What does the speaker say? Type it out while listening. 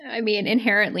I mean,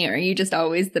 inherently, aren't you just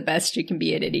always the best you can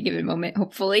be at any given moment,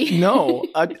 hopefully? No,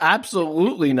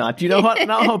 absolutely not. Do you know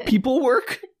how people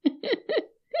work?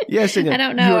 Yes, and I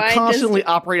don't know. You're constantly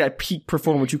operating at peak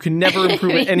performance. You can never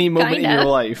improve at any moment in your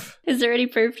life. Is there any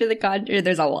proof to the contrary?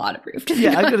 There's a lot of proof to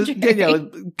the contrary.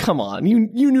 Danielle, come on.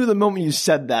 You knew the moment you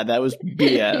said that was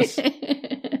BS.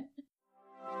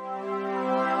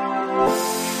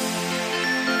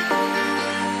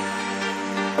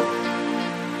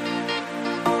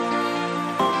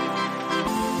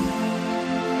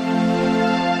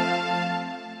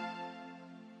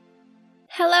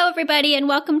 Hello, everybody, and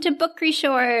welcome to Book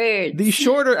Reshorts. The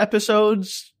shorter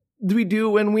episodes we do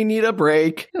when we need a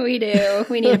break. We do.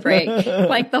 We need a break.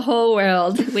 Like the whole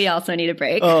world, we also need a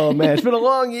break. Oh, man. It's been a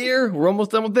long year. We're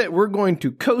almost done with it. We're going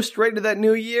to coast right into that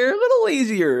new year, a little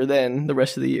lazier than the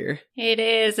rest of the year. It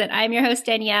is, and I'm your host,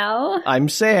 Danielle. I'm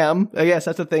Sam. I guess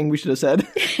that's the thing we should have said.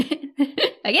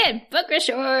 Again, Book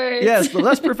Reshorts. Yes, but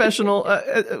less professional.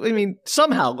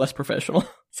 Somehow less professional.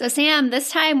 So Sam,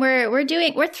 this time we're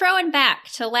throwing back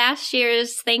to last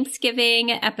year's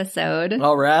Thanksgiving episode.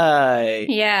 All right.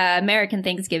 Yeah, American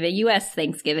Thanksgiving, U.S.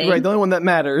 Thanksgiving. Right, the only one that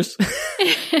matters.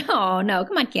 Oh no,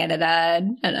 come on, Canada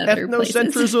and other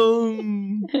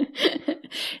Ethnocentrism.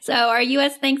 So our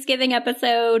U.S. Thanksgiving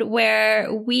episode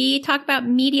where we talk about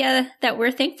media that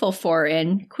we're thankful for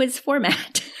in quiz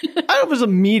format. I don't know if it was a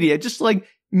media, just like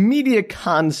media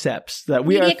concepts that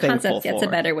we are thankful for. That's a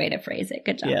better way to phrase it.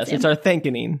 Good job, Yes, Sam. it's our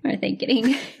thankening. Our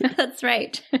thankening. That's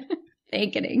right.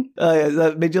 Thankening. Yeah,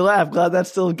 that made you laugh. Glad that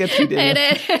still gets you, didn't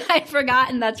it? I'd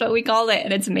forgotten that's what we called it,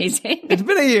 and it's amazing. It's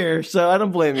been a year, so I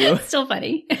don't blame you. It's still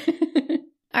funny.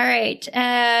 All right.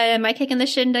 Am I kicking the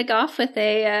shindig off with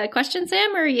a question,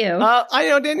 Sam, or are you? I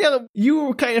know, Danielle, you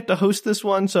were kind of to host this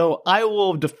one, so I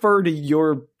will defer to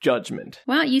your judgment.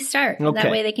 Well, you start. Okay.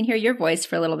 That way they can hear your voice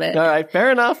for a little bit. All right,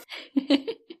 fair enough.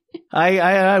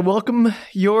 I welcome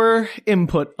your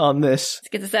input on this. Let's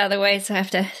get this out of the way so I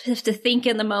have to think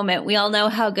in the moment. We all know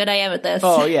how good I am at this.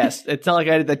 Oh, yes. It's not like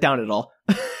I did that down at all.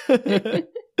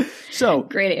 So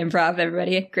great at improv,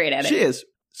 everybody. Great at it. She is.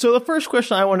 So the first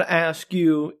question I want to ask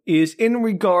you is in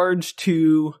regards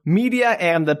to media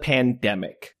and the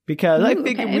pandemic. Because I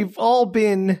think we've all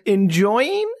been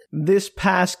enjoying this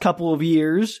past couple of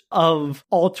years of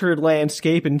altered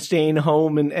landscape and staying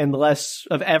home and less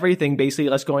of everything, basically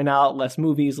less going out, less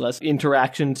movies, less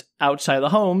interactions outside the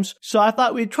homes. So I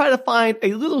thought we'd try to find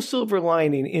a little silver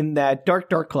lining in that dark,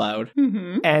 dark cloud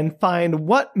and find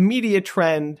what media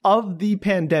trend of the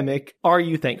pandemic are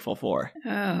you thankful for?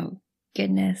 Oh,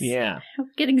 goodness. Yeah.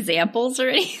 Get examples or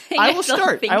anything? I will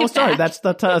start. That's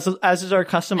as is our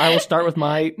custom. I will start with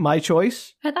my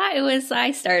choice. I thought it was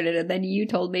I started and then you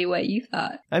told me what you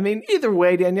thought. I mean, either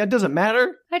way, Danielle, it doesn't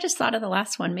matter. I just thought of the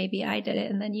last one. Maybe I did it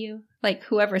and then you, like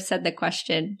whoever said the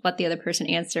question, let the other person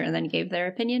answer and then gave their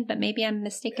opinion, but maybe I'm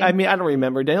mistaken. I mean, I don't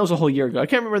remember. Danielle was a whole year ago. I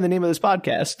can't remember the name of this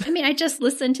podcast. I mean, I just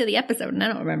listened to the episode and I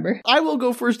don't remember. I will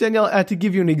go first, Danielle, to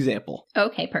give you an example.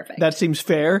 Okay, perfect. That seems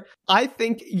fair. I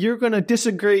think you're going to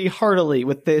disagree heartily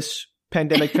with this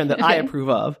pandemic trend that I approve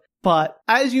of. But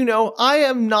as you know, I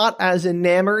am not as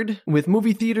enamored with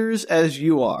movie theaters as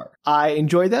you are. I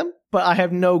enjoy them, but I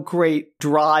have no great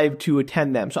drive to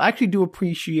attend them. So I actually do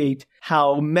appreciate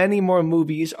how many more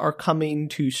movies are coming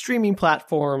to streaming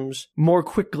platforms more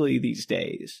quickly these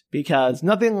days. Because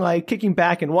nothing like kicking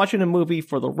back and watching a movie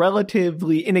for the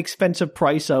relatively inexpensive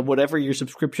price of whatever your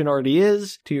subscription already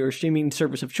is to your streaming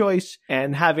service of choice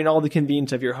and having all the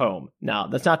convenience of your home. Now,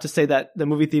 that's not to say that the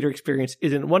movie theater experience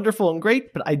isn't wonderful and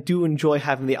great, but I do enjoy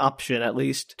having the option, at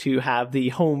least, to have the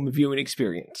home viewing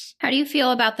experience. How do you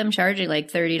feel about them charging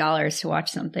like $30 to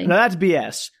watch something? Now, that's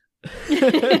BS.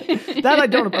 That I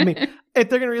don't. I mean, if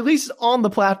they're going to release it on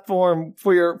the platform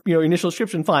for your initial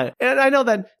subscription, fine. And I know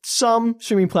that some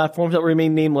streaming platforms that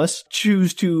remain nameless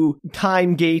choose to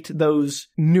time gate those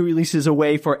new releases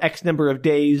away for X number of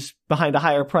days behind a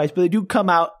higher price, but they do come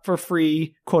out for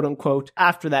free, quote unquote,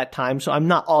 after that time. So I'm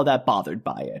not all that bothered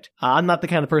by it. I'm not the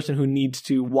kind of person who needs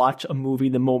to watch a movie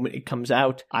the moment it comes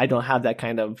out. I don't have that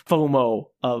kind of FOMO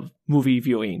of movie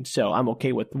viewing. So I'm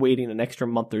okay with waiting an extra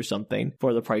month or something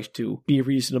for the price to be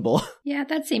reasonable. Yeah,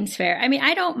 that seems fair. I mean,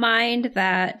 I don't mind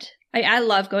that. I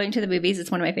love going to the movies. It's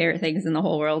one of my favorite things in the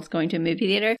whole world, is going to a movie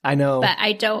theater. I know. But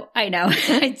I know.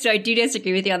 So I do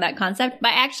disagree with you on that concept.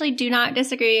 But I actually do not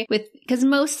disagree with, because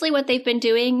mostly what they've been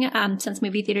doing since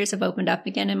movie theaters have opened up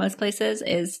again in most places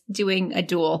is doing a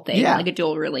dual thing, like a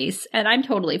dual release. And I'm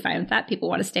totally fine with that. People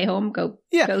want to stay home, go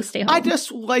stay home. I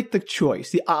just like the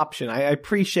choice, the option. I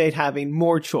appreciate having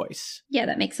more choice. Yeah,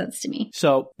 that makes sense to me.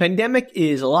 So pandemic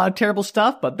is a lot of terrible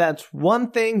stuff, but that's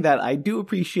one thing that I do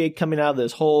appreciate coming out of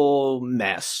this whole total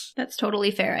mess. That's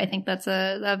totally fair. I think that's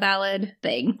a valid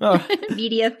thing. Oh.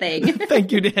 Media thing.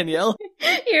 Thank you, Danielle.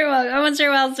 You're welcome. I'm not sure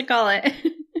what else to call it.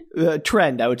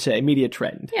 Trend, I would say. Media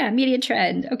trend. Yeah, media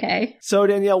trend. Okay. So,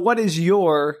 Danielle, what is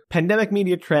your pandemic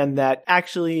media trend that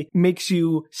actually makes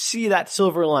you see that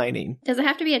silver lining? Does it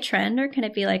have to be a trend, or can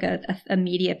it be like a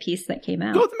media piece that came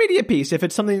out? Go with the media piece if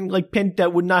it's something like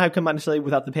that would not have come out necessarily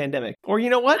without the pandemic. Or you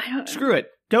know what? Screw it.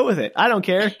 Go with it. I don't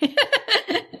care.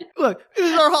 Look,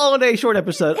 this is our holiday short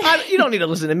episode. You don't need to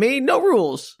listen to me. No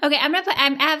rules. Okay,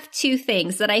 I have two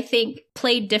things that I think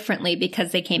played differently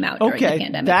because they came out during the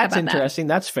pandemic. That's interesting.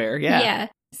 That's fair. Yeah. Yeah.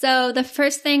 So the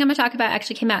first thing I'm going to talk about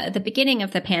actually came out at the beginning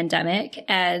of the pandemic,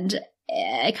 and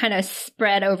it kind of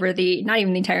spread over not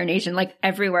even the entire nation, like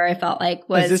everywhere I felt like,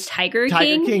 was Tiger King.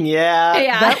 Tiger King,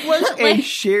 yeah. That was a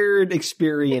shared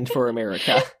experience for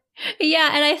America. Yeah,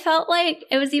 and I felt like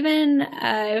it was even,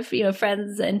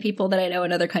 friends and people that I know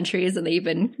in other countries, and they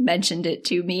even mentioned it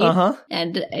to me. Uh-huh.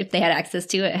 And if they had access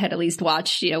to it, had at least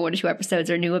watched, 1 or 2 episodes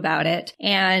or knew about it.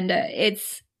 And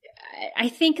I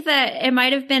think that it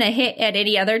might have been a hit at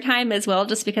any other time as well,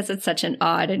 just because it's such an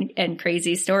odd and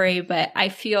crazy story. But I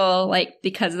feel like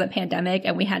because of the pandemic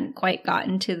and we hadn't quite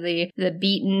gotten to the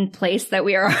beaten place that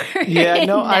we are yeah,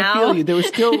 no, now. I feel you. There was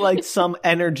still like some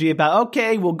energy about,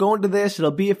 okay, we'll go into this.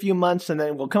 It'll be a few months and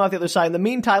then we'll come out the other side. In the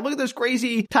meantime, look at this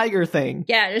crazy tiger thing.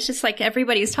 Yeah, it's just like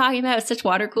everybody's talking about it. Such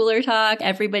water cooler talk.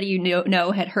 Everybody you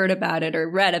know had heard about it or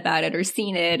read about it or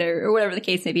seen it or whatever the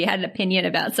case may be, had an opinion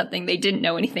about something they didn't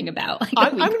know anything about. Like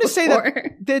I'm going to say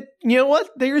that you know what?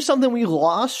 There's something we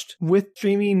lost with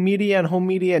streaming media and home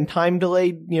media and time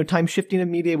delayed, time shifting of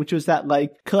media, which was that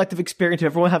like collective experience of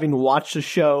everyone having watched a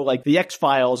show like The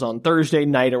X-Files on Thursday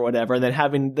night or whatever, and then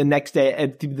having the next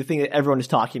day the thing that everyone is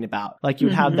talking about. Like you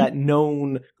would have that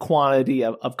known quantity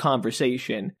of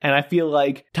conversation. And I feel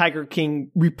like Tiger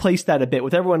King replaced that a bit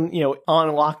with everyone, on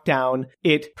lockdown.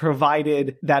 It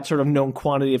provided that sort of known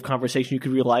quantity of conversation you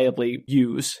could reliably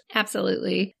use.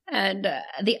 Absolutely. And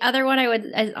the other one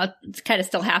it's kind of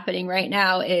still happening right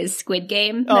now is Squid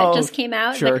Game that just came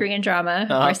out, the Korean drama. Of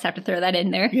course, have to throw that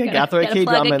in there. Yeah, gotta throw a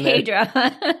K-drama in there.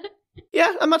 K-drama.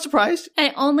 Yeah, I'm not surprised.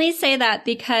 I only say that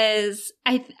because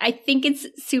I think it's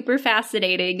super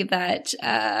fascinating that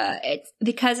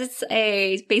it's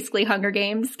a basically Hunger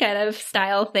Games kind of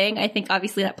style thing. I think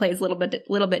obviously that plays a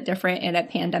little bit different in a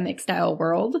pandemic style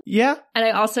world. Yeah. And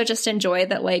I also just enjoy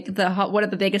that like one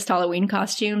of the biggest Halloween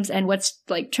costumes and what's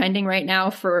like trending right now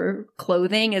for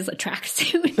clothing is a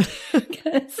tracksuit.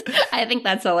 Because I think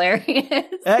that's hilarious.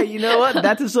 Hey, you know what?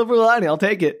 That's a silver lining. I'll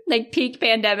take it. Like peak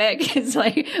pandemic is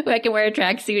like I can wear a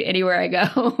tracksuit anywhere I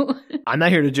go. I'm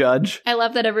not here to judge. I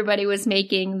love that everybody was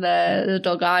making the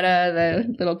dolgada,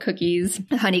 the little cookies,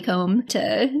 the honeycomb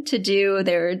to do.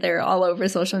 They're all over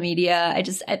social media.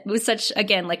 It was such,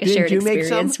 again, like a shared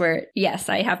experience where, yes,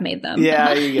 I have made them.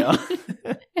 Yeah, there you go.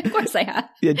 Of course I have.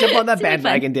 Yeah, jump on that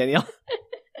bandwagon, Danielle.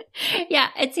 Yeah,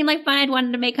 it seemed like fun. I'd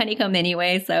wanted to make honeycomb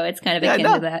anyway, so it's kind of akin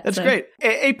to that. That's great.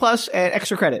 A plus and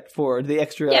extra credit for the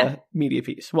extra media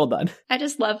piece. Well done. I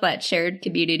just love that shared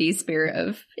community spirit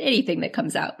of anything that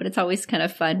comes out, but it's always kind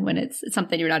of fun when it's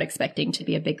something you're not expecting to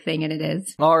be a big thing, and it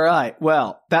is. All right.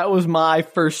 Well, that was my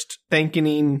first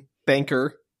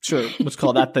thanker. Sure, let's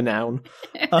call that the noun.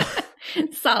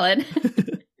 Solid.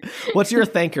 What's your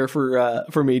thanker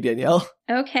for me, Danielle?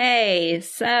 Okay,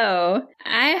 so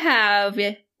I have...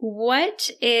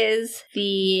 What is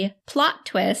the plot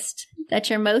twist that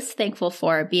you're most thankful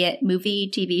for, be it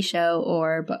movie, TV show,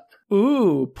 or book?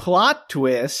 Ooh, plot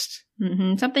twist.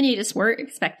 Mm-hmm. Something you just weren't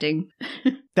expecting.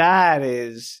 That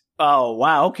is... Oh,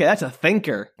 wow. Okay, that's a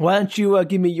thinker. Why don't you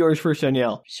give me yours first,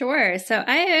 Danielle? Sure. So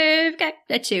I've got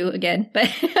a 2 again, but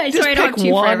I just swear I don't have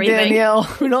 2 one, for everything. Danielle.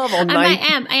 We don't have all night.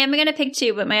 I am going to pick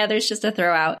 2, but my other's just a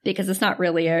throw out because it's not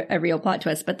really a real plot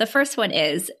twist. But the first one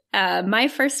is, my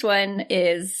first one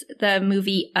is the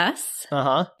movie Us.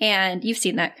 Uh-huh. And you've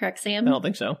seen that, correct, Sam? I don't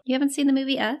think so. You haven't seen the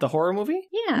movie Us? The horror movie?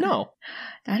 Yeah. No.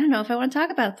 I don't know if I want to talk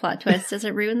about the plot twist. Does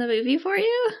it ruin the movie for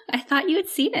you? I thought you had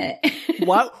seen it.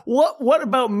 What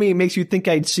about me makes you think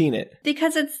I'd seen it?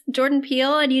 Because it's Jordan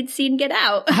Peele and you'd seen Get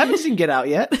Out. I haven't seen Get Out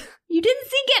yet. You didn't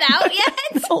see Get Out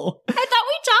yet? No. I thought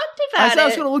we talked about it. I said I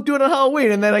was going to do it on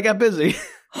Halloween and then I got busy.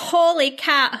 Holy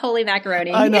cat, holy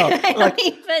macaroni. I know.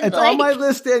 It's on my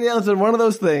list, Danielle. It's one of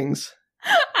those things.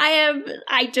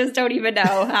 I just don't even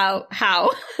know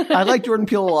how. I like Jordan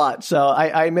Peele a lot, so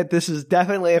I admit this is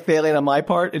definitely a failing on my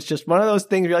part. It's just one of those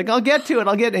things where you're like, I'll get to it,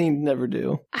 and you never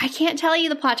do. I can't tell you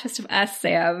the plot twist of Us,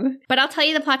 Sam, but I'll tell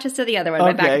you the plot twist of the other one.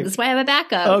 Okay. This is why I have a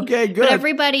backup. Okay, good. But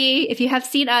everybody, if you have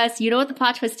seen Us, you know what the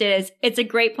plot twist is. It's a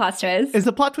great plot twist. Is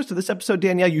the plot twist of this episode,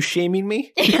 Danielle, you shaming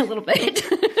me? A little bit.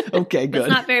 Okay, good.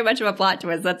 That's not very much of a plot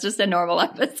twist. That's just a normal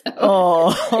episode.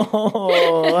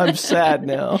 Oh, I'm sad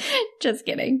now. Just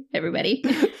kidding, everybody.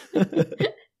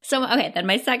 So, okay, then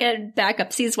my second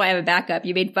backup. See, this is why I have a backup.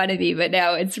 You made fun of me, but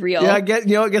now it's real. Yeah,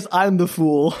 I guess I'm the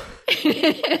fool.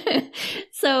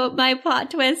 So my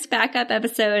plot twist backup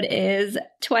episode is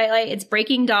Twilight. It's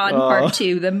Breaking Dawn Part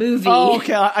 2, the movie. Oh,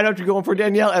 okay. I know what you're going for,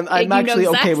 Danielle, and I'm actually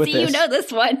okay with this. You know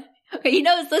this one. He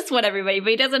knows this one, everybody, but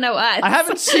he doesn't know us. I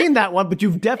haven't seen that one, but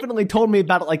you've definitely told me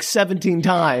about it like 17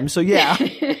 times, so yeah.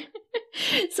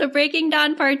 So Breaking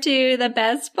Dawn Part 2, the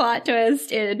best plot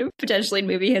twist in potentially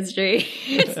movie history.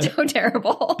 It's so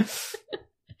terrible.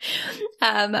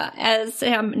 As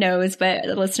Sam knows, but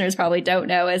the listeners probably don't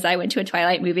know, as I went to a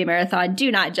Twilight movie marathon.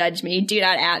 Do not judge me. Do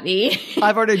not at me.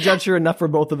 I've already judged her enough for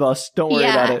both of us. Don't worry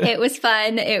about it. It was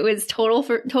fun. It was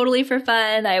totally for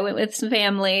fun. I went with some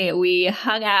family. We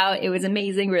hung out. It was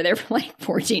amazing. We were there for like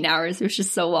 14 hours. It was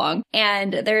just so long.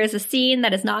 And there is a scene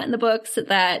that is not in the books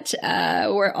that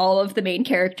where all of the main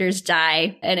characters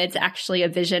die. And it's actually a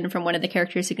vision from one of the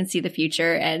characters who can see the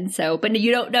future. And so, but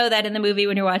you don't know that in the movie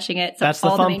when you're watching it. So that's the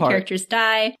all fun the main part. Characters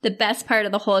die. The best part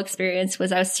of the whole experience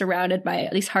was I was surrounded by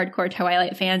at least hardcore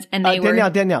Twilight fans, and they were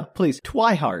Danielle, please,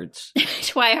 Twihards,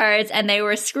 Twihards, and they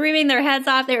were screaming their heads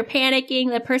off. They were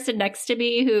panicking. The person next to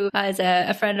me, who is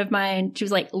a friend of mine, she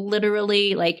was like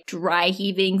literally like dry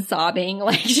heaving, sobbing,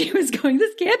 like she was going,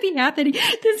 "This can't be happening.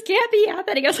 This can't be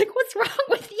happening." I was like, "What's wrong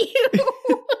with you?"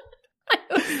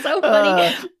 It was so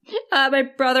funny. My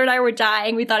brother and I were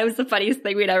dying. We thought it was the funniest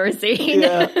thing we'd ever seen.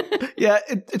 Yeah.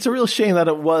 It's a real shame that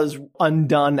it was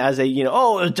undone as a,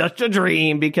 it's just a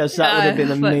dream, because that would have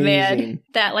been amazing. But man,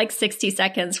 that like 60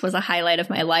 seconds was a highlight of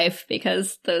my life,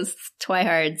 because those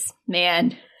Twihards,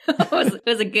 man, it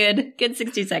was a good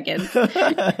 60 seconds.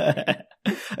 I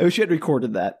wish you had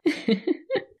recorded that.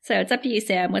 So it's up to you,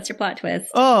 Sam. What's your plot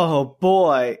twist? Oh,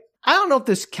 boy. I don't know if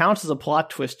this counts as a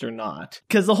plot twist or not,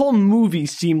 because the whole movie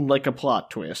seemed like a plot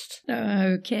twist.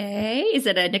 Okay. Is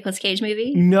it a Nicolas Cage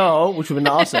movie? No, which would have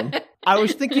been awesome. I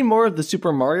was thinking more of the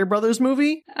Super Mario Brothers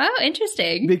movie. Oh,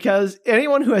 interesting. Because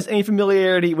anyone who has any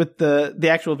familiarity with the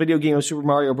actual video game of Super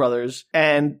Mario Brothers,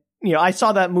 and I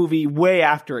saw that movie way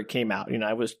after it came out.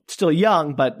 I was still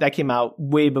young, but that came out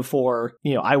way before,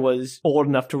 I was old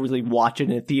enough to really watch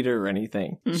it in a theater or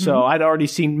anything. Mm-hmm. So I'd already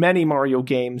seen many Mario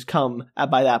games come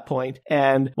by that point.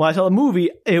 And when I saw the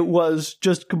movie, it was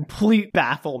just complete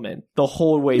bafflement the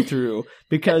whole way through,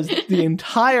 because the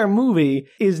entire movie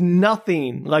is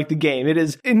nothing like the game. It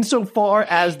is, insofar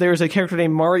as there's a character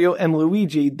named Mario and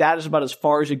Luigi, that is about as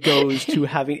far as it goes to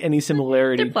having any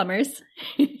similarity. They're plumbers.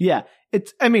 Yeah.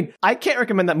 I can't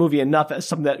recommend that movie enough as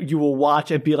something that you will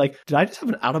watch and be like, did I just have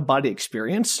an out-of-body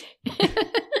experience?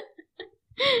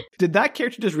 Did that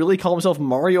character just really call himself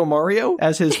Mario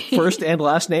as his first and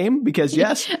last name? Because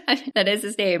yes. That is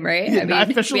his name, right? Yeah,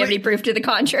 do we have any proof to the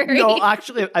contrary? No,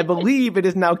 actually, I believe it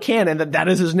is now canon that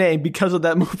is his name because of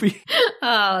that movie.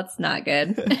 Oh, that's not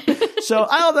good. So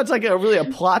I don't know if that's like really a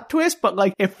plot twist, but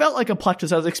like it felt like a plot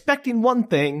twist. I was expecting one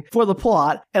thing for the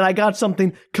plot, and I got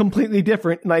something completely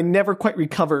different, and I never quite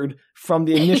recovered from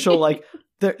the initial like,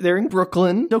 they're in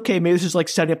Brooklyn. Okay, maybe this is like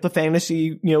setting up the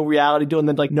fantasy, reality deal, and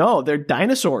then like, no, they're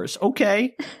dinosaurs.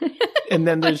 Okay. And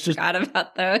then there's just... I forgot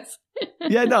about those.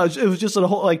 Yeah, no, it was just a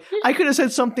whole, like, I could have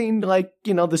said something like,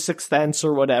 The Sixth Sense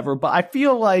or whatever, but I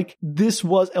feel like this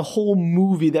was a whole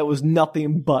movie that was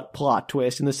nothing but plot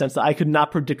twist, in the sense that I could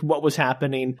not predict what was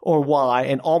happening or why,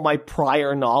 and all my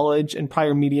prior knowledge and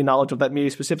prior media knowledge of that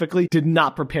movie specifically did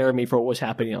not prepare me for what was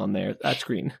happening on that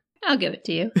screen. I'll give it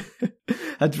to you.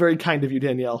 That's very kind of you,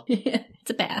 Danielle.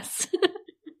 It's a pass.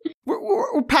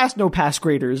 We're past no pass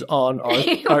graders on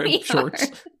our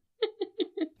shorts.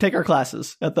 Take our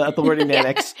classes at the Learning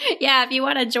Annex. Yeah, if you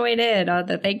want to join in on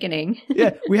the thinking.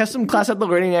 Yeah, we have some class at the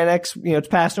Learning Annex. It's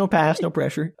pass, no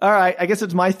pressure. All right, I guess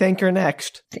it's my thinker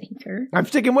next. Thinker? I'm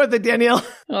sticking with it, Danielle.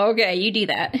 Okay, you do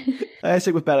that. I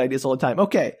stick with bad ideas all the time.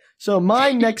 Okay, so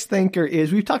my next thinker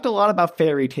is, we've talked a lot about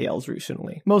fairy tales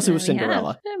recently, mostly with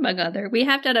Cinderella. Among other. We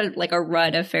have done a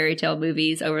run of fairy tale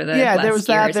movies over the last there was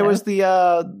that. There was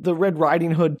the Red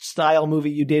Riding Hood style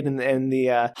movie you did, and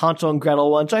the Hansel and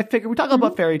Gretel one. So I figured we're talking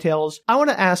about fairy tales. I want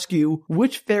to ask you,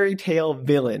 which fairy tale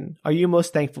villain are you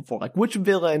most thankful for? Like, which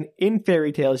villain in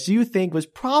fairy tales do you think was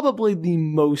probably the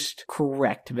most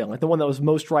correct villain? Like the one that was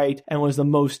most right and was the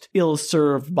most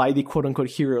ill-served by the quote-unquote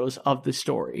heroes of the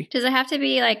story? Does it have to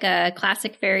be like a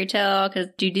classic fairy tale? Because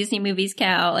do Disney movies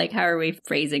count? Like, how are we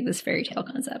phrasing this fairy tale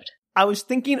concept? I was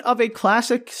thinking of a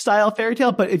classic style fairy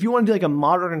tale, but if you want to do like a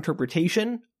modern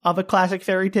interpretation of a classic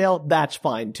fairy tale, that's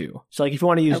fine too. So like if you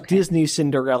want to use Disney's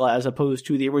Cinderella as opposed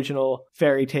to the original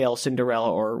fairy tale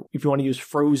Cinderella, or if you want to use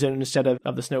Frozen instead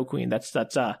of the Snow Queen, that's up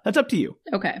to you.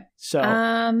 Okay. So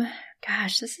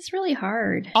gosh, this is really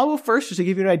hard. I'll go first just to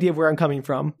give you an idea of where I'm coming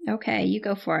from. Okay, you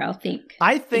go for it. I'll think.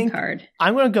 I think hard.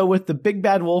 I'm going to go with the big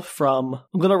bad wolf from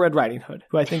Little Red Riding Hood,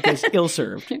 who I think is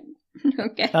ill-served.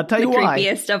 Okay. I'll tell you why. The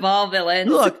creepiest of all villains.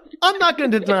 Look, I'm not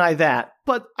going to deny that,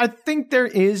 but I think there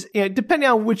is, depending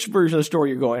on which version of the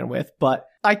story you're going with, but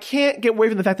I can't get away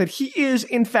from the fact that he is,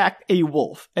 in fact, a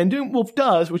wolf. And doing what wolf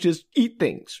does, which is eat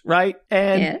things, right?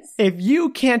 And if you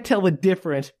can't tell the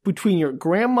difference between your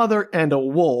grandmother and a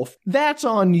wolf, that's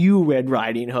on you, Red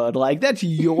Riding Hood. Like, that's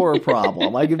your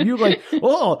problem. Like, if you're like,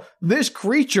 oh, this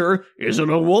creature, is it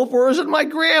a wolf or is it my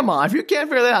grandma? If you can't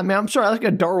figure that out, man, I'm sorry, that's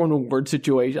like a Darwin Award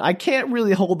situation. I can't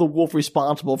really hold the wolf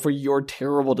responsible for your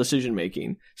terrible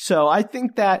decision-making. So I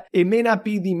think that it may not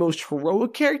be the most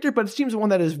heroic character, but it seems the one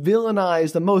that is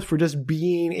villainized the most for just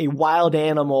being a wild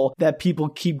animal that people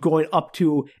keep going up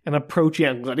to and approaching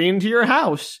and letting into your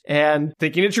house and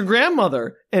thinking it's your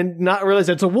grandmother and not realize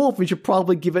it's a wolf. We should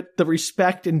probably give it the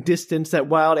respect and distance that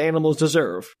wild animals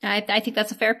deserve. I think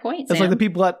that's a fair point, Sam. It's like the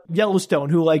people at Yellowstone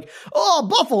who like, oh,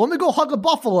 buffalo, let me go hug a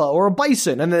buffalo or a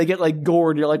bison. And then they get like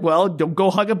gored. You're like, well, don't go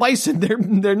hug a bison.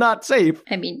 They're not safe.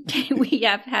 I mean, we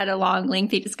have had a long,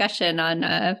 lengthy discussion on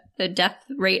the death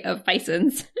rate of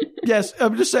bisons. Yes,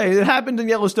 I'm just saying, it happened in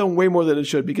Yellowstone way more than it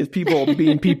should because people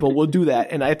being people will do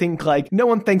that. And I think like no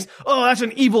one thinks, oh, that's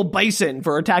an evil bison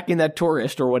for attacking that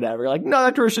tourist or whatever. Like, no,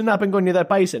 that tourist should not have been going near that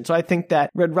bison. So I think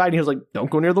that Red Riding Hood was like, don't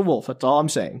go near the wolf. That's all I'm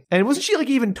saying. And wasn't she like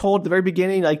even told at the very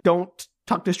beginning, like, don't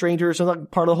talk to strangers? So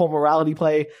like part of the whole morality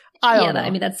play. I don't know.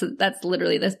 I mean, that's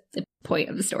literally the point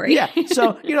of the story. Yeah.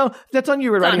 So, that's on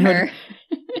you, Red Riding Hood.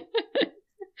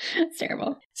 It's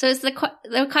terrible. So is the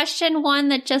question one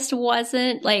that just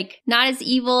wasn't like not as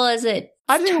evil as it?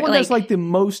 I think the one that's like the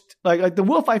most like the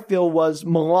wolf I feel was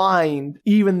maligned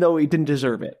even though he didn't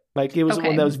deserve it. Like it was the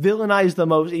one that was villainized the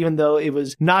most, even though it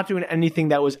was not doing anything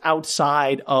that was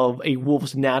outside of a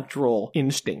wolf's natural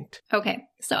instinct. Okay.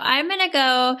 So I'm not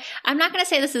going to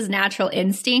say this is natural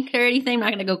instinct or anything. I'm not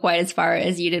going to go quite as far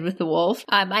as you did with the wolf.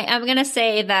 I am going to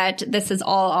say that this is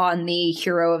all on the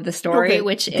hero of the story,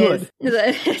 which is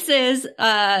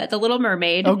The Little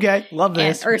Mermaid. Okay. Love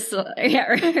this. Ursula.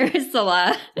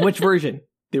 Ursula. Which version?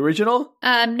 The original? No,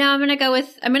 I'm gonna go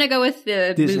with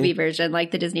the Disney. Movie version,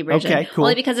 like the Disney version. Okay, cool.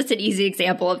 Only because it's an easy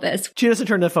example of this. She doesn't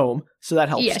turn to foam, so that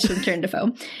helps. Yeah, she doesn't turn to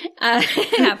foam.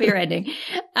 Happier ending.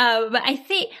 But I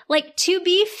think, like, to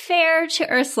be fair to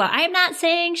Ursula, I am not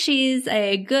saying she's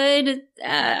a good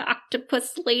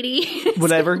octopus lady.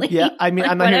 Whatever. Yeah, I mean,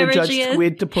 I'm not here to judge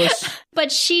Squidtopus. But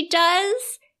she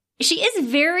is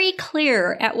very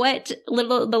clear at what the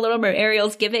Little Mermaid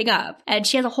Ariel's giving up. And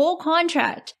she has a whole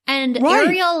contract. And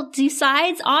Ariel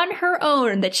decides on her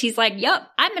own that she's like, yep,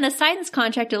 I'm going to sign this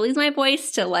contract to lose my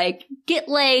voice, to like get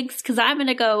legs, because I'm going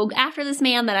to go after this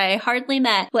man that I hardly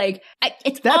met. Like,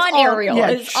 that's on Ariel. Yeah,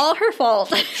 it's all her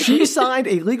fault. She signed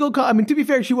a legal I mean, to be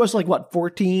fair, she was like, what,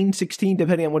 14, 16,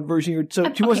 depending on what version you're...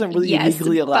 So she wasn't really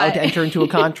legally allowed to enter into a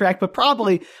contract, but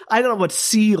probably, I don't know what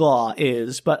sea law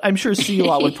is, but I'm sure sea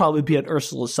law would probably be on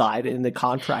Ursula's side in the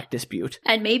contract dispute.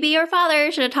 And maybe her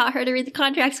father should have taught her to read the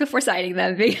contracts before signing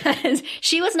them, because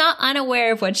she was not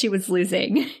unaware of what she was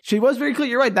losing. She was very clear.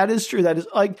 You're right. That is true. That is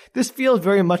like, this feels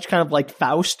very much kind of like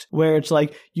Faust, where it's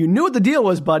like, you knew what the deal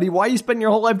was, buddy. Why are you spending your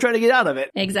whole life trying to get out of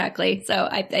it? Exactly. So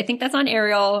I think that's on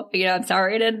Ariel. I'm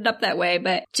sorry it ended up that way,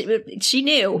 but she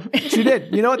knew. She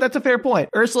did. You know what? That's a fair point.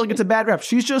 Ursula gets a bad rep.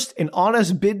 She's just an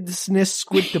honest business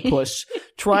squidtopus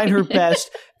trying her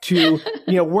best to,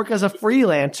 work as a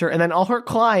freelancer, and then all her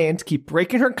clients keep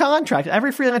breaking her contract.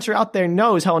 Every freelancer out there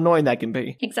knows how annoying that can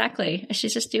be. Exactly.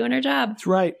 She's just doing her job. That's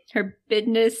right. Her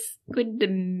business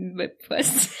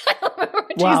squidtopus. I don't remember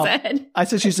what you said. I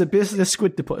said she's a business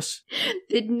squidtopus.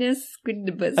 Business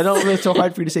squidtopus. I don't know, it's so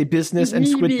hard for you to say business and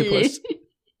squidtopus.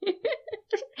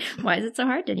 Why is it so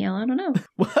hard, Danielle? I don't know.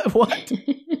 What?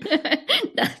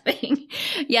 Nothing.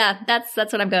 Yeah, that's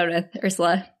what I'm going with,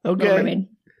 Ursula. Okay.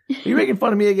 Are you making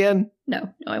fun of me again? No,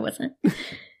 I wasn't.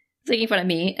 Making fun of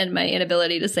me and my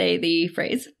inability to say the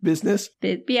phrase. Business?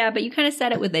 Yeah, but you kind of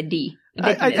said it with a D.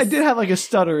 I did have like a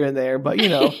stutter in there, but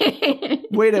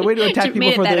way to attack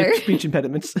people for their speech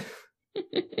impediments.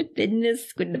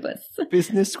 Business squidnopus.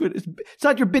 Business squid. It's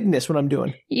not your business what I'm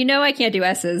doing. I can't do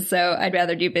S's, so I'd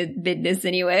rather do business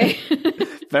anyway.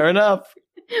 Fair enough.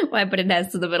 Why put an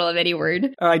S in the middle of any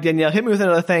word? All right, Danielle, hit me with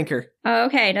another thanker.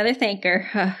 Okay, another thanker.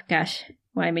 Oh, gosh.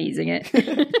 why am I using it?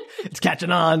 It's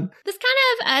catching on. This is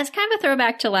kind of a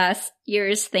throwback to last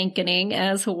year's Thankening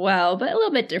as well, but a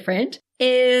little bit different,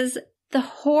 is the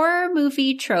horror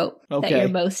movie trope that you're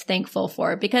most thankful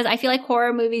for. Because I feel like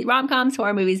rom-coms,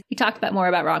 horror movies, we talked more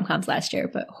about rom-coms last year,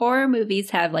 but horror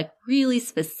movies have like really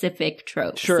specific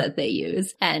tropes that they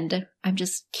use. And I'm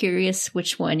just curious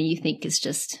which one you think is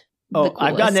just the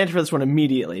I've got an answer for this one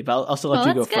immediately, but I'll still let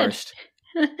you go first.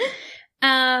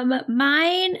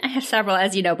 Mine, I have several,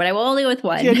 as you know, but I will only go with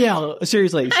one. Yeah,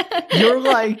 seriously. You're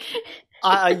like...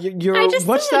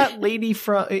 what's that lady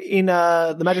in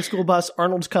the Magic School Bus,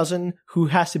 Arnold's cousin, who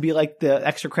has to be like the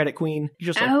extra credit queen?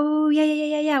 You're just like,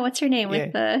 yeah. What's her name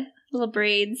with the little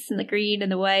braids and the green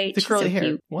and the white? The curly hair.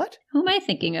 Cute. What? Who am I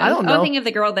thinking of? I don't know. I'm thinking of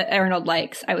the girl that Arnold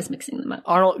likes. I was mixing them up.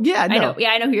 Arnold, I know.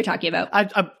 I know who you're talking about.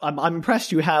 I'm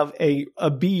impressed you have a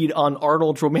bead on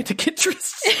Arnold's romantic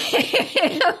interests.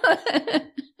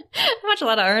 I watch a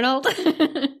lot of Arnold.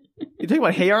 You talking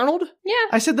about Hey Arnold? Yeah.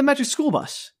 I said the Magic School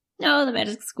Bus. No, the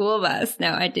Magic School Bus.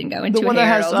 No, I didn't go into the one that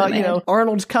has, Arnold.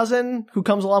 Arnold's cousin who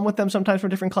comes along with them sometimes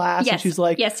from different class. Yes. And she's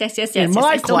like, yes. In my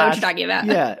I still know what class, you're talking about.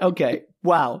 Yeah. Okay.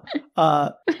 Wow.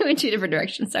 We went two different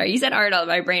directions. Sorry. You said Arnold.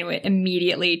 My brain went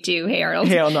immediately to Hey Arnold.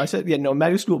 Hey Arnold. No, I said,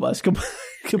 Magic School Bus.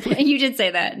 You did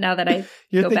say that now that I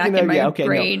go back in my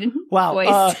brain. No. Wow.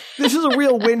 Voice. This is a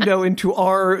real window into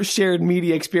our shared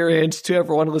media experience to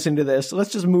everyone listening to this. So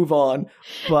let's just move on.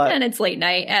 And it's late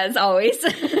night, as always.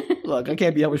 Look, I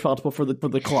can't be held responsible for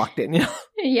the clock, Danielle.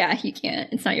 Yeah, you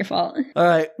can't. It's not your fault. All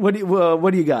right. What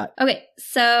do you got? Okay.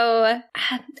 So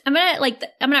I'm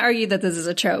gonna argue that this is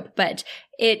a trope, but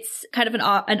it's kind of an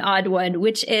odd one,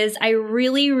 which is I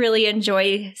really, really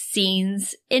enjoy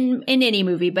scenes in any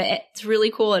movie, but it's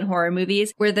really cool in horror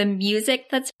movies where the music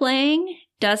that's playing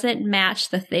doesn't match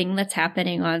the thing that's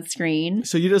happening on screen.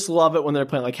 So you just love it when they're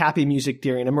playing like happy music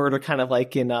during a murder, kind of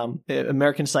like in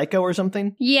American Psycho or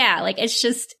something? Yeah, like it's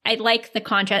just, I like the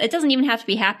contrast. It doesn't even have to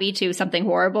be happy to something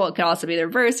horrible. It could also be the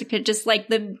reverse. It could just like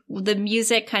the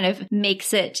music kind of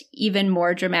makes it even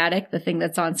more dramatic, the thing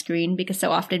that's on screen, because so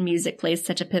often music plays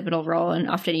such a pivotal role and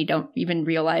often you don't even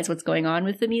realize what's going on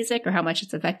with the music or how much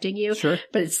it's affecting you. Sure.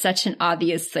 But it's such an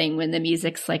obvious thing when the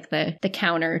music's like the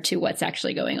counter to what's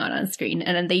actually going on screen.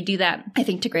 And then they do that, I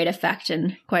think, to great effect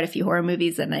in quite a few horror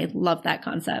movies, and I love that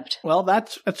concept. Well,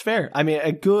 that's fair. I mean,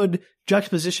 a good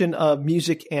juxtaposition of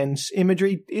music and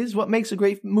imagery is what makes a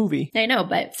great movie. I know,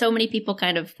 but so many people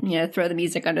kind of, throw the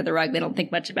music under the rug. They don't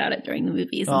think much about it during the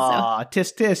movies.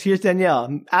 Tisk tisk. Here's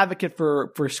Danielle, advocate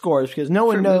for scores, because no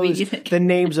one knows the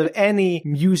names of any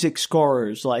music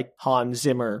scorers like Hans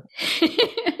Zimmer.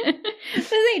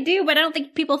 They do, but I don't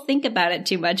think people think about it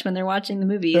too much when they're watching the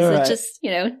movies. Right. It's just,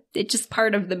 it's just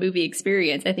part of the movie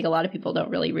experience. I think a lot of people don't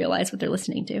really realize what they're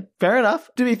listening to. Fair enough.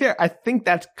 To be fair, I think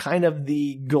that's kind of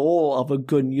the goal of a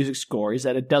good music score, is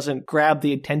that it doesn't grab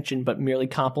the attention, but merely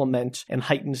complements and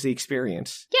heightens the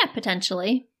experience. Yeah,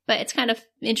 potentially. But it's kind of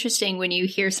interesting when you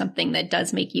hear something that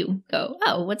does make you go,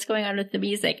 oh, what's going on with the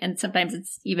music? And sometimes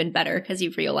it's even better because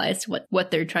you've realized what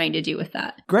they're trying to do with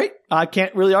that. Great. I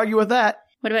can't really argue with that.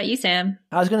 What about you, Sam?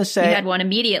 I was going to say... You had one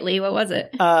immediately. What was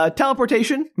it?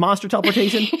 Teleportation. Monster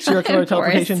teleportation. Serial killer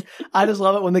teleportation. I just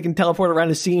love it when they can teleport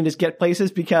around a scene and just get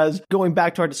places, because going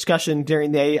back to our discussion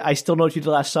during the I Still Know What You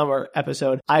Did Last Summer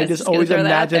episode, I just always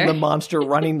imagine the monster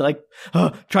running like,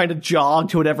 trying to jog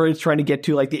to whatever it's trying to get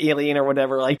to, like the alien or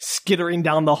whatever, like skittering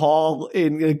down the hall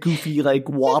in a goofy like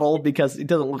waddle, because it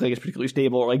doesn't look like it's particularly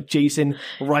stable, or like Jason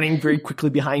running very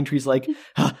quickly behind trees like,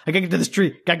 I gotta get to this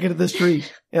tree.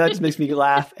 And that just makes me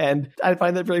laugh, and I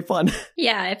find that really fun.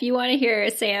 Yeah, if you want to hear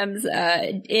Sam's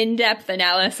in-depth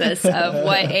analysis of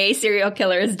what a serial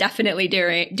killer is definitely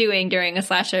doing during a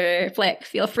slasher flick,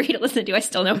 feel free to listen to I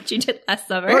Still Know What You Did Last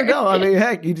Summer. Or no, I mean,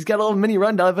 heck, you just got a little mini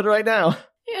rundown of it right now.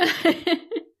 Yeah.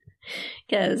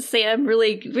 Because Sam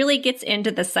really gets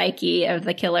into the psyche of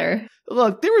the killer.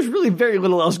 Look, there was really very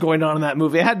little else going on in that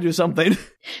movie. I had to do something.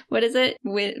 What is it?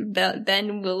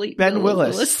 Ben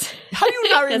Willis. How do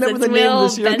you not remember the name of the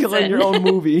serial killer in your own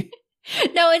movie?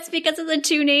 No, it's because of the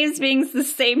two names being the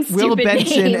same stupid Will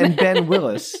Benson name. And Ben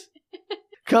Willis.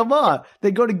 Come on.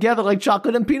 They go together like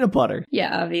chocolate and peanut butter.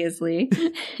 Yeah, obviously.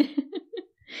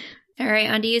 All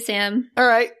right, on to you, Sam. All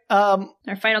right.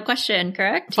 Our final question,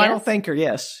 correct? Final thanker,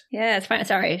 yes. Yes,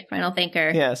 sorry, final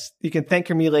thanker. Yes, you can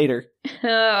thanker me later.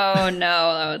 Oh, no,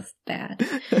 that was bad.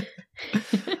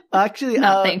 Actually,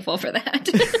 not thankful for that.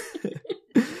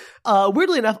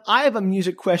 Weirdly enough, I have a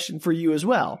music question for you as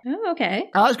well. Oh, okay.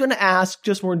 I was going to ask,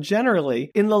 just more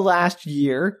generally, in the last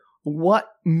year, what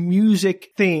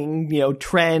music thing,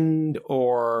 trend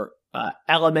or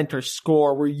element or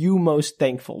score were you most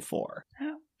thankful for?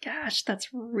 Gosh, that's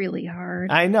really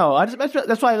hard. I know.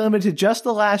 That's why I limited just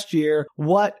the last year.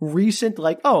 What recent,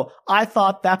 I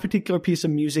thought that particular piece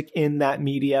of music in that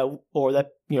media, or that,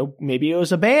 maybe it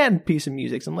was a band piece of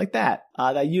music, something like that,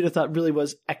 that you'd have thought really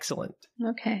was excellent.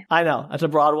 Okay. I know. That's a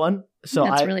broad one. So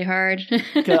that's really hard.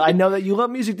 I know that you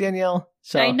love music, Danielle.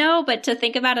 So I know, but to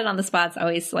think about it on the spot's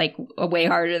always way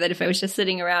harder than if I was just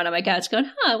sitting around on my couch going,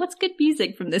 what's good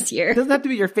music from this year? It doesn't have to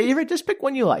be your favorite. Just pick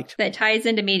one you liked. That ties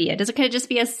into media. Could it just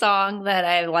be a song that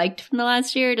I liked from the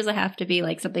last year? Or does it have to be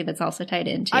something that's also tied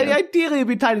into? Ideally, it'd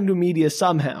be tied into media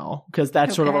somehow, because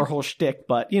that's sort of our whole shtick,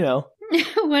 but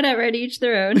Whatever, to each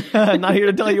their own. Not here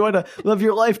to tell you what to live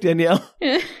your life, Danielle.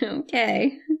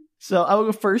 Okay. So I will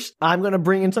go first. I'm going to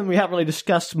bring in something we haven't really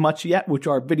discussed much yet, which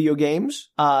are video games.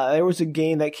 There was a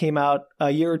game that came out a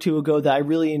year or two ago that I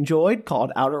really enjoyed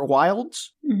called Outer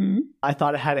Wilds. Mm-hmm. I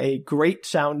thought it had a great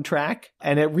soundtrack,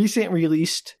 and it recently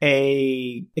released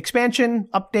a expansion,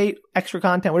 update, extra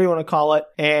content, whatever you want to call it.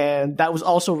 And that was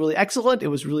also really excellent. It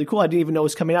was really cool. I didn't even know it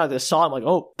was coming out. I just saw it. I'm like,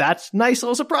 oh, that's a nice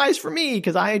little surprise for me,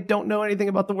 because I don't know anything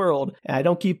about the world, and I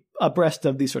don't keep abreast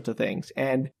of these sorts of things.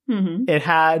 And it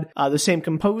had the same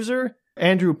composer,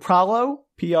 Andrew Pralow,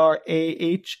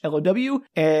 Prahlow,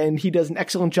 and he does an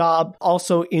excellent job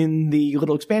also in the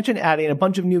little expansion, adding a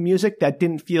bunch of new music that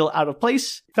didn't feel out of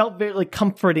place. Felt very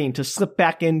comforting to slip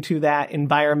back into that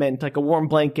environment, like a warm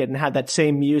blanket, and have that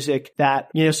same music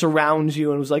that, surrounds you,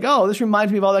 and was like, oh, this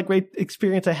reminds me of all that great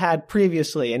experience I had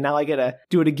previously, and now I get to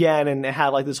do it again and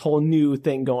have this whole new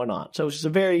thing going on. So it was just a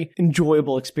very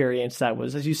enjoyable experience that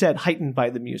was, as you said, heightened by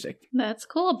the music. That's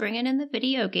cool. Bringing in the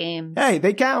video games. Hey,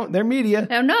 they count. They're media.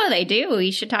 Oh, no, they do.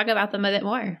 We should talk about them a bit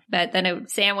more. But then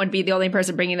Sam would be the only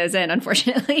person bringing those in,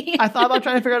 unfortunately. I thought about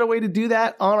trying to figure out a way to do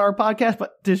that on our podcast,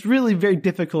 but it's really very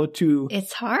difficult to...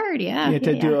 It's hard, yeah.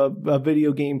 Do a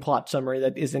video game plot summary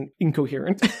that isn't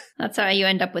incoherent. That's how you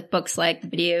end up with books like The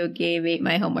Video Game Ate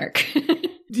My Homework.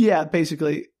 Yeah,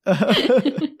 basically.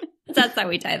 That's how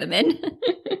we tie them in.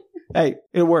 Hey,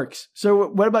 it works. So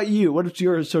what about you? What's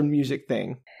your sort of music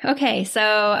thing? Okay, so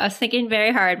I was thinking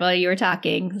very hard while you were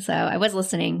talking, so I was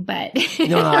listening, but...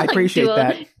 No, I appreciate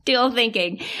that. Dual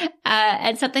thinking.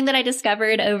 And something that I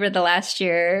discovered over the last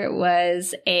year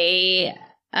was a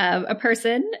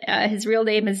person. His real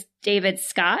name is David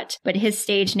Scott, but his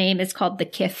stage name is called The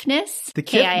Kiffness. The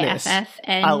Kiffness. Kiffness.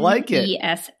 I like it.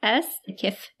 The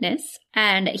Kiffness.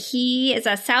 And he is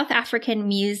a South African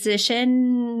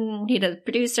musician. He's a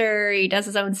producer. He does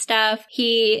his own stuff.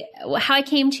 How I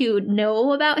came to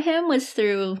know about him was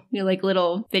through,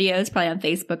 little videos, probably on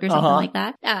Facebook or something like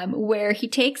that, where he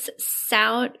takes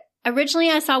sound. Originally,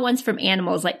 I saw ones from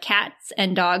animals, like cats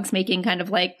and dogs making kind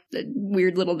of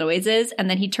weird little noises, and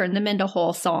then he turned them into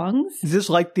whole songs. Is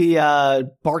this like the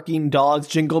barking dogs,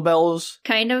 Jingle Bells?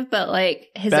 Kind of, but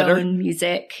his Better? own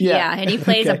music. Yeah. And he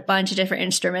plays a bunch of different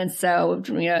instruments, so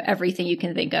everything you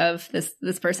can think of,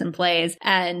 this person plays,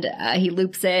 and he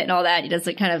loops it and all that. He does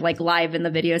it kind of live in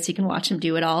the video, so you can watch him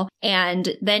do it all.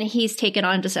 And then he's taken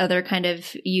on just other kind of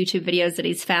YouTube videos that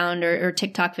he's found, or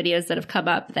TikTok videos that have come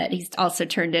up that he's also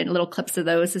turned in. Little clips of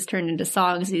those has turned into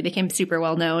songs. He became super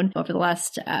well known over the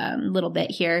last little bit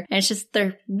here. And it's just,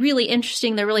 they're really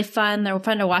interesting. They're really fun. They're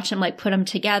fun to watch him put them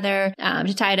together.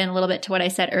 To tie it in a little bit to what I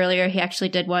said earlier, he actually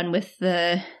did one with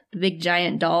the big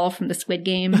giant doll from the Squid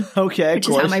Game. Okay, which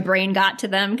is how my brain got to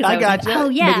them. I got you. Oh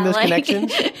yeah, making those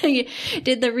connections.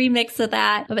 Did the remix of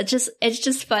that. But it's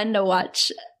just fun to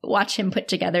watch him put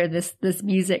together this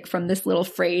music from this little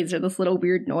phrase or this little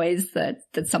weird noise that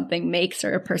something makes,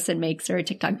 or a person makes, or a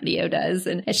TikTok video does.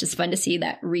 And it's just fun to see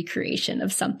that recreation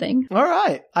of something. All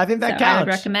right. I think that counts. I would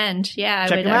recommend. Yeah,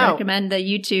 I would recommend the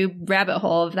YouTube rabbit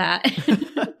hole of that.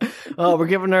 Oh, we're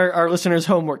giving our listeners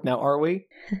homework now, are we?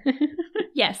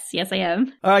 Yes, I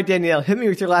am. All right, Danielle, hit me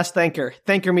with your last thanker.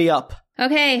 Thanker me up.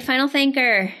 Okay, final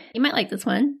thanker. You might like this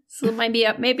one. So it might be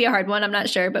maybe a hard one, I'm not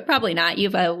sure, but probably not. You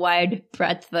have a wide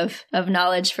breadth of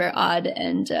knowledge for odd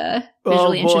and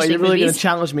visually interesting movies. You're really going to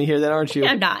challenge me here then, aren't you?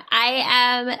 I'm not. I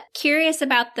am curious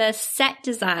about the set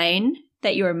design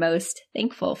that you are most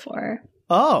thankful for.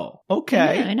 Oh,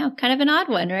 okay. Yeah, I know. Kind of an odd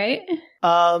one, right?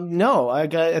 No,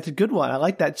 that's a good one. I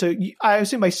like that. So I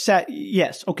assume by set,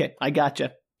 yes. Okay, I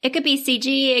gotcha. It could be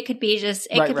CG. It could be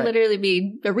literally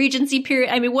be a Regency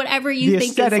period. I mean, whatever you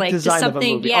think is just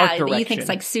something, that you think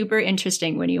is super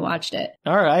interesting when you watched it.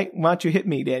 All right. Why don't you hit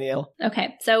me, Danielle?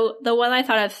 Okay. So the one I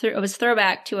thought of was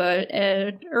throwback to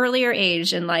an earlier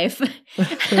age in life.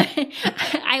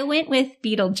 I went with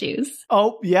Beetlejuice.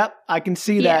 Oh, yep. I can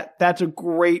see that. That's a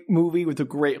great movie with a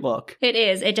great look. It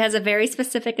is. It has a very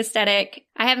specific aesthetic.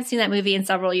 I haven't seen that movie in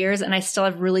several years, and I still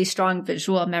have really strong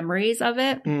visual memories of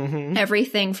it. Mm-hmm.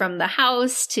 Everything everything from the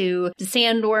house to the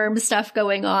sandworm stuff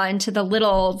going on to the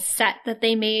little set that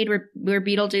they made where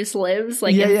Beetlejuice lives,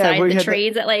 like inside the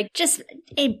trains. That like just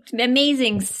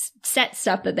amazing set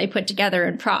stuff that they put together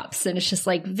and props. And it's just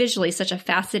like visually such a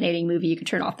fascinating movie. You could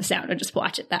turn off the sound and just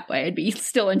watch it that way. It'd be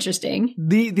still interesting.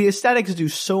 The aesthetics do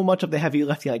so much of the heavy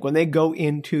lifting. Like when they go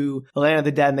into the Land of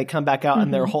the Dead and they come back out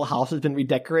and their whole house has been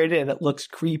redecorated and it looks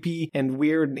creepy and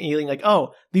weird and alien. Like,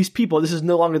 oh, these people, this is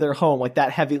no longer their home. Like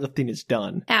that heavy lifting is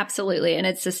done. Absolutely. And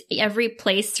it's just every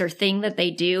place or thing that they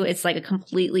do, it's like a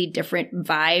completely different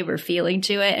vibe or feeling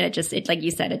to it. And it like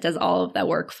you said, it does all of that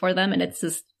work for them. And it's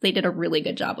just, they did a really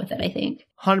good job with it, I think.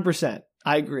 100%.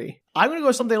 I agree. I'm going to go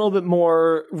with something a little bit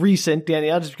more recent,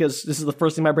 Danielle, just because this is the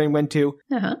first thing my brain went to.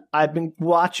 I've been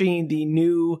watching the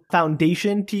new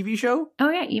Foundation TV show. Oh,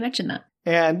 yeah. You mentioned that.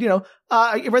 And,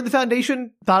 I read The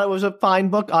Foundation, thought it was a fine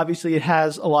book. Obviously, it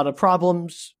has a lot of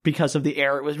problems because of the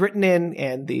era it was written in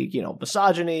and the,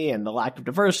 misogyny and the lack of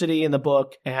diversity in the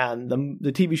book. And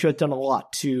the TV show has done a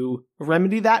lot to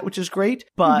remedy that, which is great.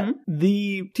 But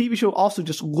the TV show also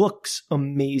just looks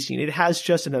amazing. It has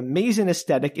just an amazing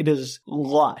aesthetic. It is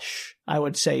lush, I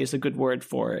would say is a good word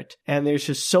for it. And there's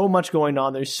just so much going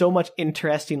on. There's so much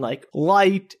interesting, like,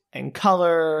 light and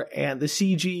color, and the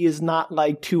CG is not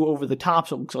like too over the top,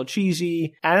 so it looks all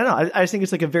cheesy. I don't know. I just think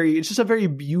it's it's just a very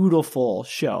beautiful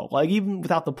show. Like even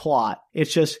without the plot,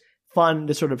 it's just fun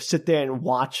to sort of sit there and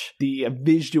watch the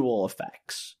visual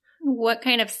effects. What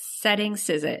kind of settings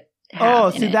is it?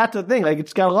 That's the thing. Like,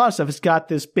 it's got a lot of stuff. It's got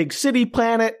this big city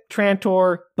planet,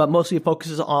 Trantor, but mostly it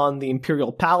focuses on the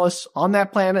Imperial Palace on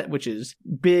that planet, which is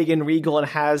big and regal and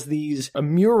has these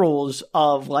murals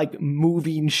of, like,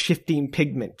 moving, shifting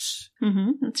pigments.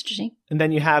 That's interesting. And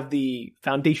then you have the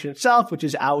Foundation itself, which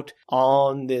is out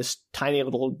on this tiny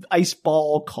little ice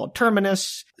ball called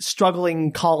Terminus,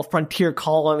 struggling frontier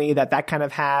colony that kind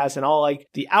of has, and all, like,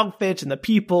 the outfits and the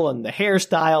people and the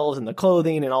hairstyles and the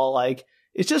clothing and all, like,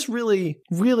 it's just really,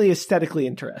 really aesthetically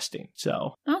interesting.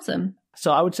 So awesome.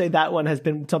 So I would say that one has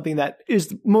been something that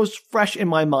is most fresh in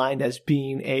my mind as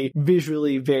being a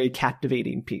visually very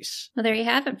captivating piece. Well, there you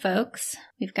have it, folks.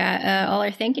 We've got all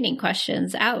our thinking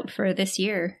questions out for this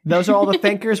year. Those are all the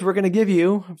thinkers we're going to give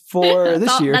you for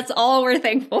this year. That's all we're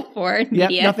thankful for.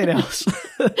 Yep, nothing else.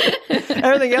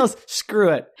 Everything else,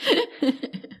 screw it.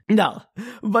 No,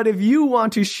 but if you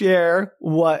want to share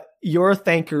what your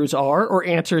thankers are or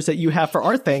answers that you have for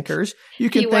our thankers, you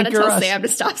can thank us. You want to tell Sam to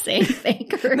stop saying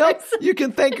thankers. No, you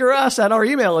can thanker us at our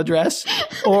email address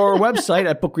or website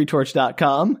at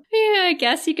bookretorts.com. Yeah, I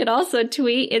guess you could also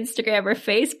tweet, Instagram, or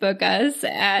Facebook us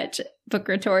at Book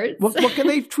Retorts. What can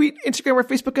they tweet, Instagram, or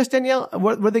Facebook us, Danielle?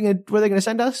 What are they going to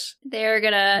send us? They're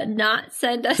going to not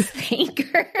send us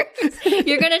thankers.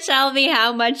 You're going to tell me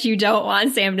how much you don't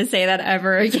want Sam to say that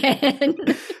ever again.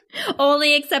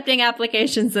 Only accepting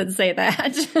applications that say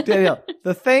that. Danielle,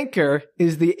 the thanker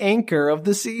is the anchor of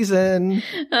the season.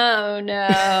 Oh,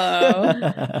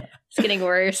 no. It's getting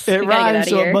worse. It rhymes,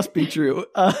 so it must be true.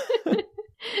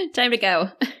 Time to go.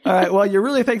 All right. Well, you're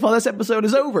really thankful this episode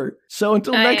is over. So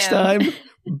until next time,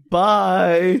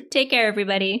 bye. Take care,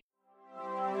 everybody.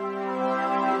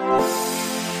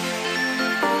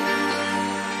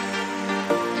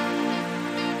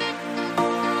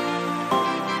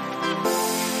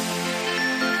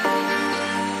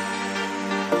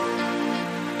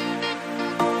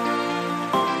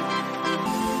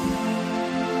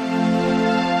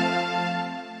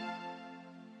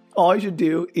 All you should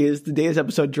do is the day this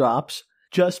episode drops,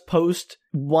 just post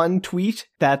one tweet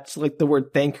that's like the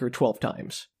word thanker 12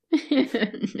 times.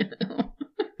 No.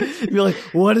 You're like,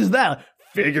 what is that?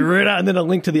 Figure it out. And then a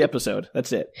link to the episode.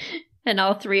 That's it. And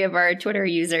all three of our Twitter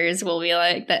users will be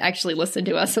like, that actually listen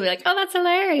to us, will be like, oh, that's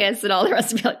hilarious. And all the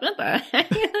rest will be like, what the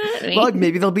heck? Well,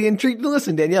 maybe they'll be intrigued to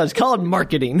listen, Danielle. Just call it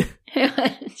marketing.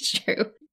 It's true.